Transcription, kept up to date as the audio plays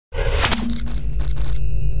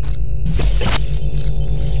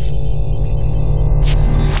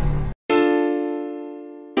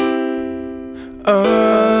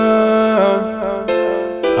Iamedz.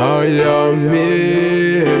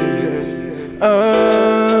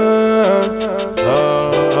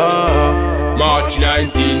 March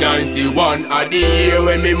 1991, a the year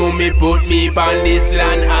when me mummy put me on this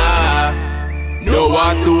land. Know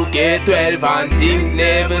what to get 12 and things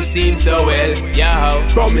never seem so well. Yeah.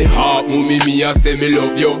 From me heart, mummy, me I say me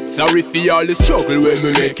love you. Sorry for all the struggle when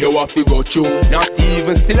me make you have to go through. Not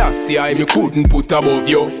even Selassie, me couldn't put above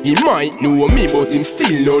you. He might know me, but him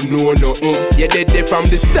still don't know nothing. You dead there from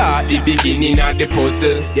the start, the beginning of the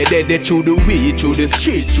puzzle. You dead there through the way, through the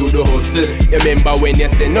streets, through the hustle. You remember when you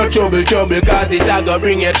say no trouble, trouble, cause it a go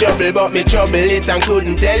bring you trouble. But me trouble it and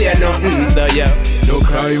couldn't tell you nothing. So yeah, no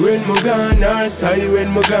cry when me gone, or sigh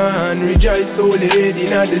when me gone. Rejoice, so lady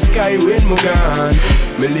in the sky when me gone.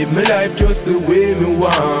 Me live my life just the way me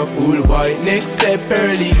want. Full white, next step,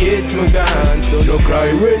 early gates me gone. So no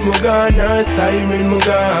cry when me gone, or sigh when me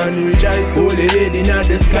gone. Rejoice, so lady in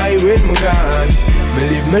the sky when me gone. Me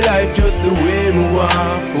live my life just the way me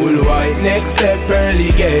want. Full white, next step,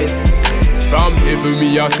 early gates. From heaven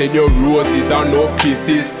me I send your roses and no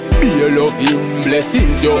kisses. Be a loving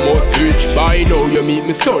blessings, you must reach. By now you meet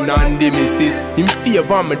me son and the missus. In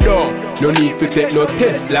favor my dog, no need to take no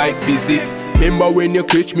test like physics. Remember when you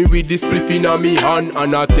catch me with this spliff in me hand,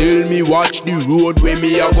 and I tell me watch the road where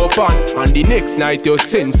me a go pan. And the next night you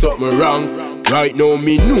send something wrong. Right now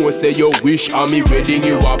me know say you wish and me wedding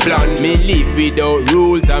you a plan. Me live without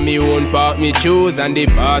rules and me own part me choose. And the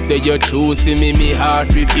part that you choose see me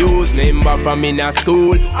heart refuse. Remember from in a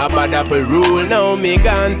school, a bad apple rule. Now me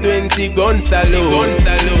gone 20 guns salute.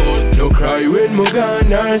 No cry when me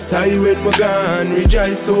gone, or sigh when me gone.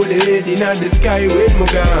 Rejoice, so lady in the sky when me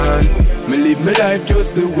gone. Me live my life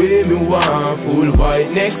just the way me want. Full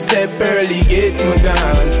white, next step, early gates me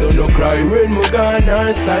gone. So no cry when me gone,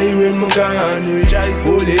 or sigh when me gone. Rejoice,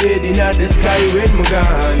 so lady in the sky when me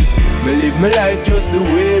gone. Me live my life just the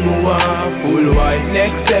way me want. Full white,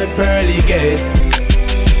 next step, early gates.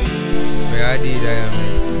 Where I did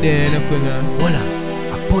Iamedz. Then I put on. Hola,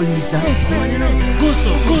 a police that. It's fine, you know. Go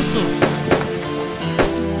so.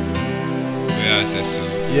 Where I say so.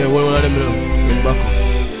 Yeah, one of them now. Send back up.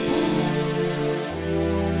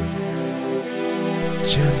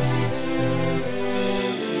 Johnny